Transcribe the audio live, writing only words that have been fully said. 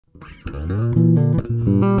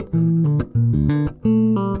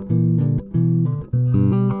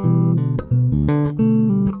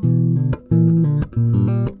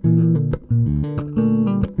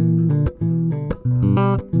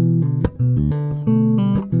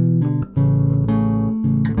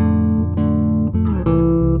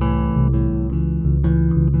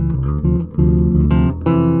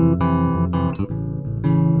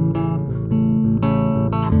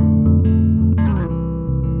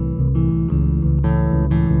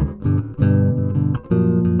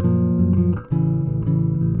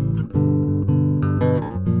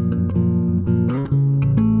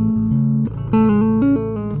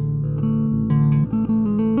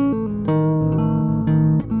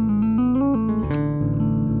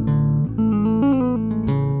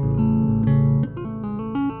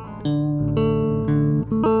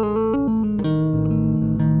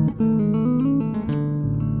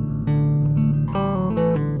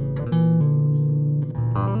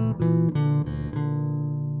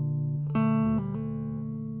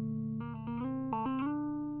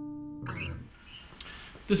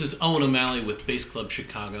This is Owen O'Malley with Bass Club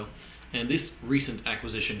Chicago, and this recent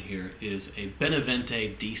acquisition here is a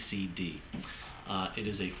Benavente DCD. It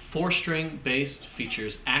is a 4-string bass,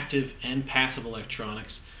 features active and passive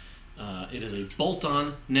electronics. It is a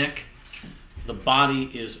bolt-on neck. The body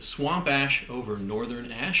is swamp ash over northern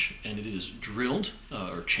ash, and it is drilled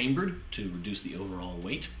or chambered to reduce the overall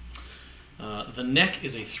weight. The neck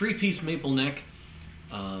is a 3-piece maple neck.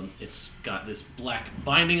 It's got this black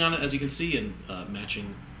binding on it, as you can see, and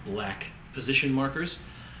matching black position markers.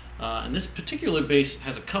 And this particular bass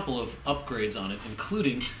has a couple of upgrades on it,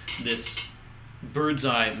 including this bird's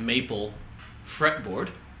eye maple fretboard,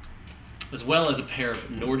 as well as a pair of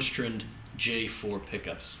Nordstrand J4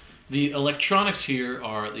 pickups. The electronics here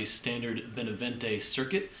are the standard Benavente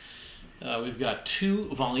circuit. We've got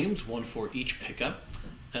 2 volumes, one for each pickup,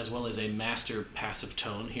 as well as a master passive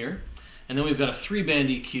tone here. And then we've got a 3-band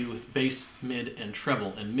EQ with bass, mid, and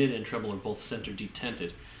treble, and mid and treble are both center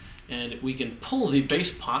detented. And we can pull the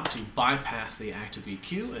bass pot to bypass the active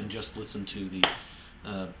EQ and just listen to the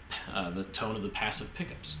tone of the passive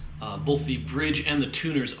pickups. Both the bridge and the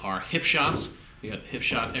tuners are hipshots. We got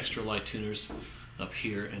hipshot extra light tuners up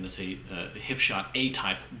here, and it's a hipshot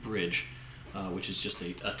A-type bridge, which is just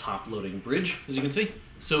a top-loading bridge, as you can see.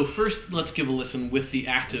 So first, let's give a listen with the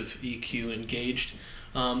active EQ engaged.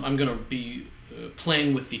 I'm going to be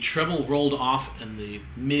playing with the treble rolled off and the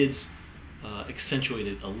mids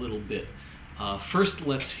accentuated a little bit. First,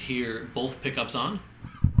 let's hear both pickups on.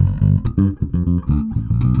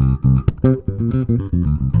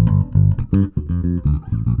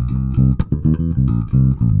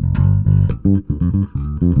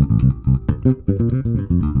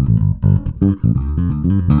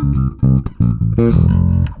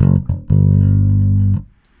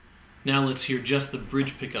 Now let's hear just the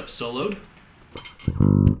bridge pickup soloed.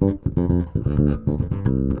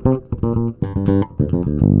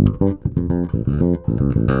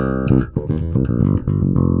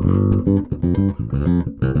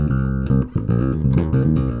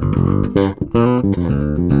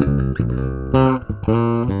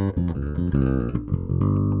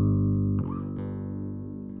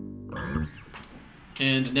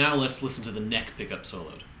 And now let's listen to the neck pickup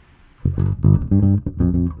soloed.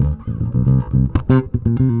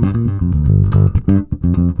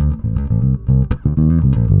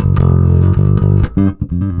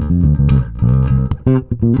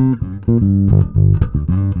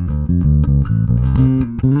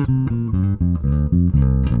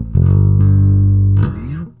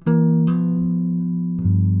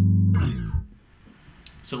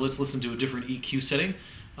 So let's listen to a different EQ setting.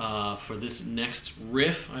 For this next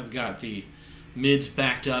riff, I've got the mids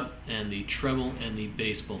backed up and the treble and the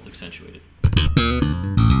bass both accentuated.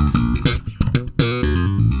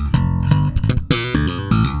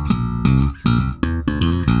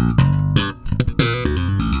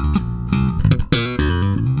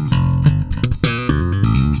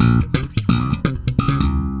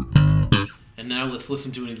 And now let's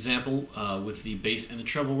listen to an example with the bass and the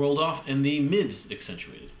treble rolled off and the mids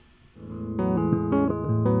accentuated.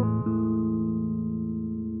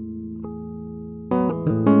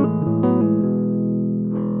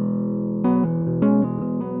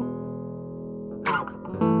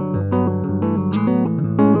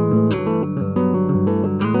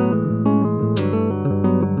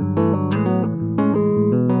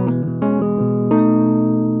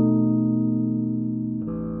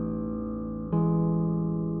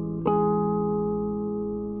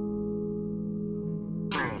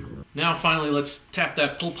 Now finally, let's tap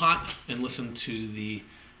that pull pot and listen to the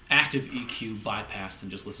active EQ bypassed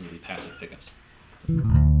and just listen to the passive pickups.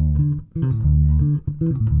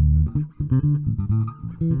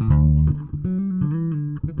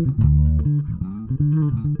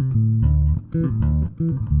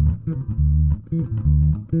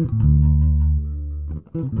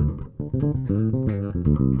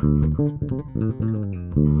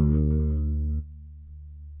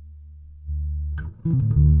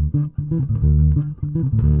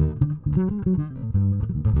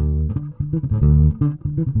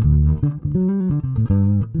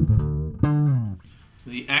 So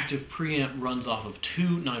the active preamp runs off of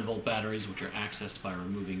two 9-volt batteries, which are accessed by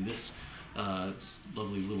removing this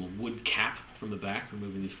lovely little wood cap from the back,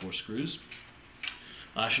 removing these 4 screws.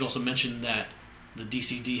 I should also mention that the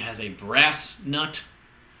DCD has a brass nut,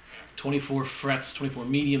 24 frets, 24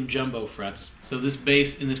 medium jumbo frets. So this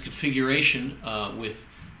bass in this configuration with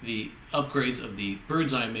the upgrades of the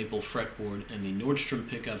Bird's Eye maple fretboard and the Nordstrand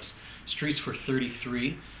pickups streets for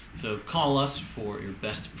 $33. So call us for your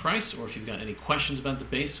best price, or if you've got any questions about the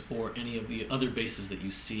bass or any of the other basses that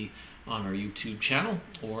you see on our YouTube channel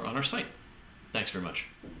or on our site. Thanks very much.